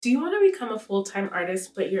Do you want to become a full-time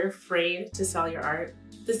artist, but you're afraid to sell your art?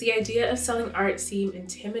 Does the idea of selling art seem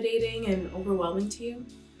intimidating and overwhelming to you?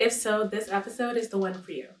 If so, this episode is the one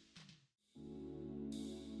for you.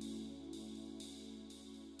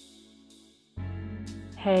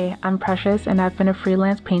 Hey, I'm Precious and I've been a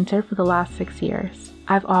freelance painter for the last 6 years.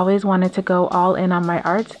 I've always wanted to go all in on my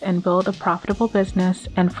art and build a profitable business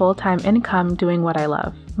and full-time income doing what I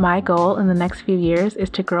love. My goal in the next few years is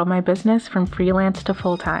to grow my business from freelance to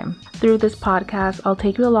full-time. Through this podcast, I'll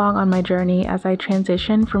take you along on my journey as I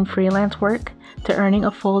transition from freelance work to earning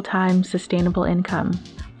a full-time sustainable income.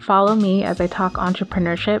 Follow me as I talk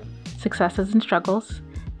entrepreneurship, successes and struggles,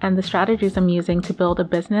 and the strategies I'm using to build a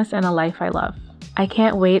business and a life I love. I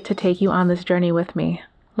can't wait to take you on this journey with me.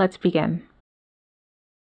 Let's begin.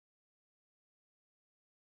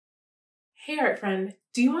 Hey art friend,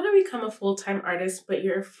 do you want to become a full-time artist, but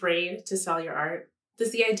you're afraid to sell your art?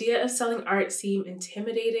 Does the idea of selling art seem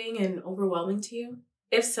intimidating and overwhelming to you?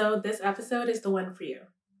 If so, this episode is the one for you.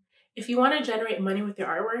 If you want to generate money with your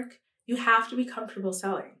artwork, you have to be comfortable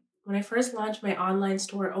selling. When I first launched my online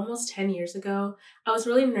store almost 10 years ago, I was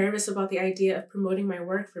really nervous about the idea of promoting my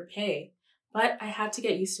work for pay, but I had to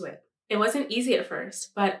get used to it. It wasn't easy at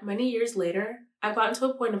first, but many years later, I've gotten to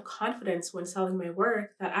a point of confidence when selling my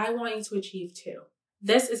work that I want you to achieve too.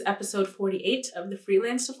 This is episode 48 of the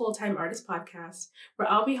Freelance to Full-Time Artist podcast, where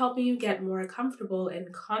I'll be helping you get more comfortable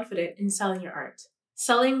and confident in selling your art.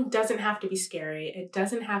 Selling doesn't have to be scary. It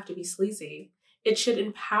doesn't have to be sleazy. It should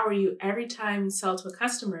empower you every time you sell to a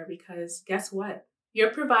customer because guess what? You're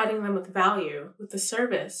providing them with value, with a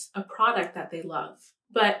service, a product that they love.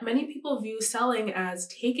 But many people view selling as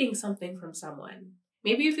taking something from someone.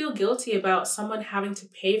 Maybe you feel guilty about someone having to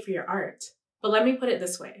pay for your art. But let me put it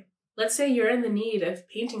this way. Let's say you're in the need of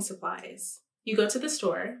painting supplies. You go to the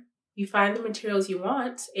store, you find the materials you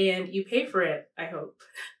want, and you pay for it, I hope.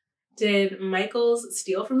 Did Michaels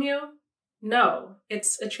steal from you? No,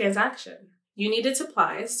 it's a transaction. You needed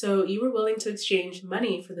supplies, so you were willing to exchange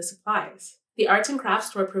money for the supplies. The arts and crafts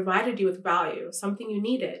store provided you with value, something you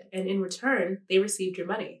needed, and in return, they received your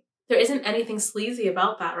money. There isn't anything sleazy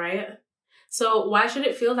about that, right? So why should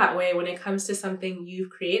it feel that way when it comes to something you've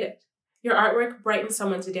created? Your artwork brightens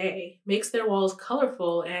someone's day, makes their walls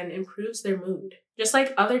colorful, and improves their mood. Just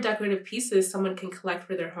like other decorative pieces someone can collect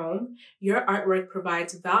for their home, your artwork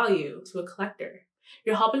provides value to a collector.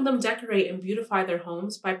 You're helping them decorate and beautify their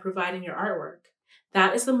homes by providing your artwork.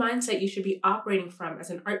 That is the mindset you should be operating from as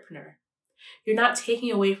an artpreneur. You're not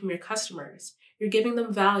taking away from your customers. You're giving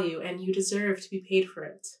them value and you deserve to be paid for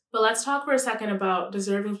it. But let's talk for a second about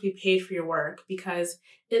deserving to be paid for your work, because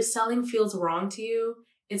if selling feels wrong to you,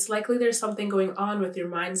 it's likely there's something going on with your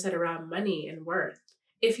mindset around money and worth.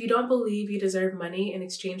 If you don't believe you deserve money in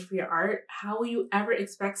exchange for your art, how will you ever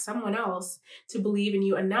expect someone else to believe in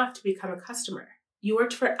you enough to become a customer? You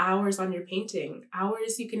worked for hours on your painting,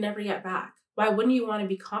 hours you can never get back. Why wouldn't you want to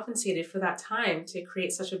be compensated for that time to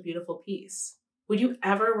create such a beautiful piece? Would you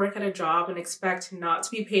ever work at a job and expect not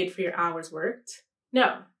to be paid for your hours worked?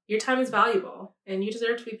 No, your time is valuable and you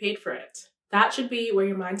deserve to be paid for it. That should be where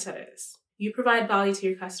your mindset is. You provide value to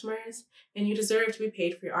your customers and you deserve to be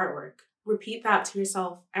paid for your artwork. Repeat that to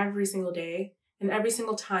yourself every single day and every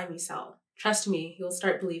single time you sell. Trust me, you'll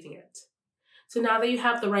start believing it. So now that you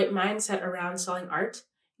have the right mindset around selling art,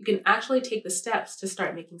 you can actually take the steps to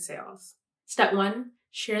start making sales. Step 1,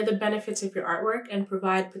 share the benefits of your artwork and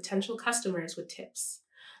provide potential customers with tips.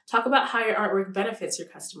 Talk about how your artwork benefits your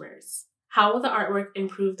customers. How will the artwork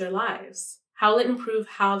improve their lives? How will it improve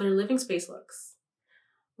how their living space looks?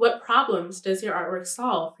 What problems does your artwork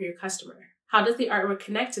solve for your customer? How does the artwork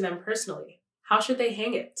connect to them personally? How should they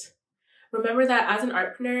hang it? Remember that as an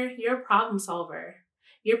artpreneur, you're a problem solver.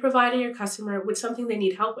 You're providing your customer with something they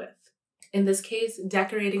need help with. In this case,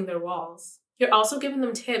 decorating their walls. You're also giving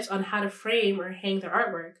them tips on how to frame or hang their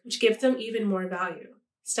artwork, which gives them even more value.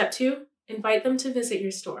 Step 2, invite them to visit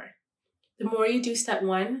your store. The more you do step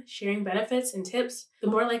 1, sharing benefits and tips, the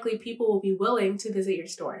more likely people will be willing to visit your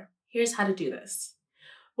store. Here's how to do this.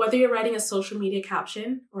 Whether you're writing a social media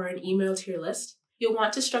caption or an email to your list, you'll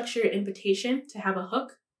want to structure your invitation to have a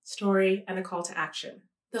hook, story, and a call to action.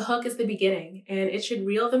 The hook is the beginning, and it should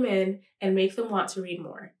reel them in and make them want to read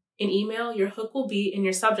more. In email, your hook will be in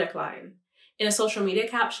your subject line. In a social media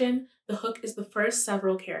caption, the hook is the first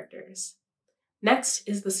several characters. Next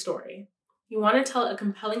is the story. You want to tell a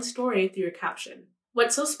compelling story through your caption.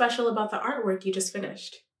 What's so special about the artwork you just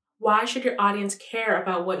finished? Why should your audience care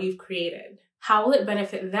about what you've created? How will it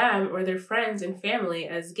benefit them or their friends and family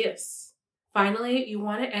as gifts? Finally, you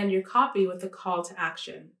want to end your copy with a call to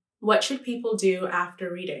action. What should people do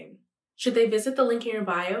after reading? Should they visit the link in your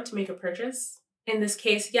bio to make a purchase? In this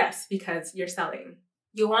case, yes, because you're selling.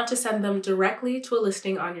 You'll want to send them directly to a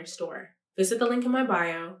listing on your store. Visit the link in my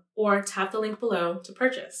bio or tap the link below to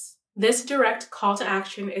purchase. This direct call to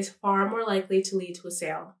action is far more likely to lead to a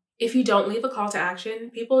sale. If you don't leave a call to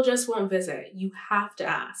action, people just won't visit. You have to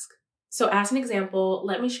ask. So as an example,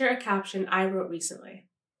 let me share a caption I wrote recently.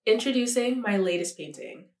 Introducing my latest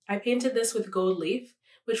painting. I painted this with gold leaf,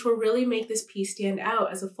 which will really make this piece stand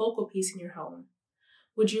out as a focal piece in your home.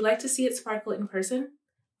 Would you like to see it sparkle in person?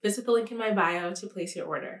 Visit the link in my bio to place your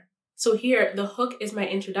order. So here, the hook is my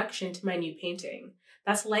introduction to my new painting.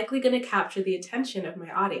 That's likely going to capture the attention of my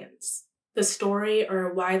audience. The story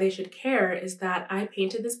or why they should care is that I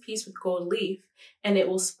painted this piece with gold leaf and it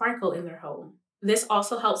will sparkle in their home. This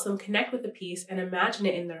also helps them connect with the piece and imagine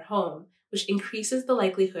it in their home, which increases the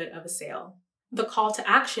likelihood of a sale. The call to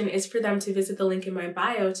action is for them to visit the link in my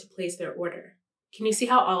bio to place their order. Can you see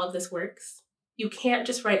how all of this works? You can't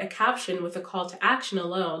just write a caption with a call to action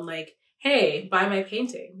alone, like, hey, buy my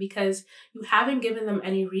painting, because you haven't given them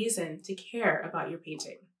any reason to care about your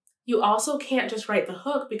painting. You also can't just write the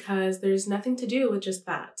hook because there's nothing to do with just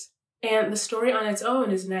that. And the story on its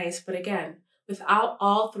own is nice, but again, without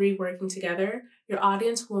all three working together, your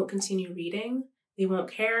audience won't continue reading, they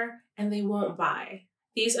won't care, and they won't buy.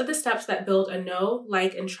 These are the steps that build a know,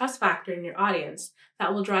 like, and trust factor in your audience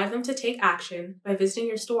that will drive them to take action by visiting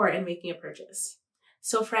your store and making a purchase.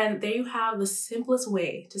 So friend, there you have the simplest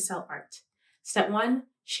way to sell art. Step 1,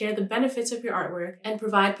 share the benefits of your artwork and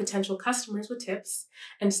provide potential customers with tips.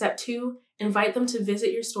 And step 2, invite them to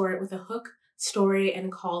visit your store with a hook, story,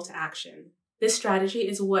 and call to action. This strategy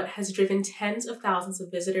is what has driven tens of thousands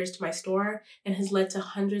of visitors to my store and has led to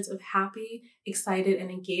hundreds of happy, excited,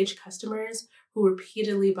 and engaged customers who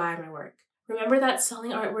repeatedly buy my work. Remember that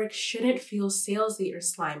selling artwork shouldn't feel salesy or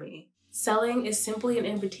slimy. Selling is simply an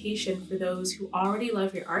invitation for those who already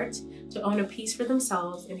love your art to own a piece for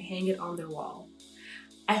themselves and hang it on their wall.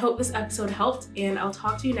 I hope this episode helped, and I'll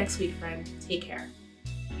talk to you next week, friend. Take care.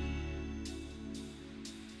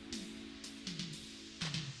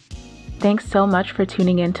 Thanks so much for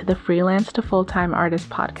tuning in to the Freelance to Full-Time Artist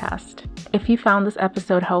podcast. If you found this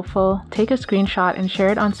episode helpful, take a screenshot and share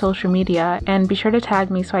it on social media, and be sure to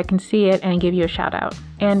tag me so I can see it and give you a shout out.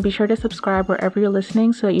 And be sure to subscribe wherever you're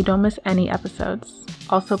listening so that you don't miss any episodes.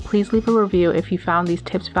 Also, please leave a review if you found these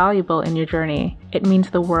tips valuable in your journey. It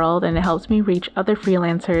means the world and it helps me reach other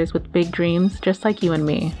freelancers with big dreams just like you and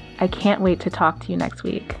me. I can't wait to talk to you next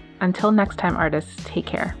week. Until next time, artists, take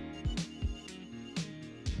care.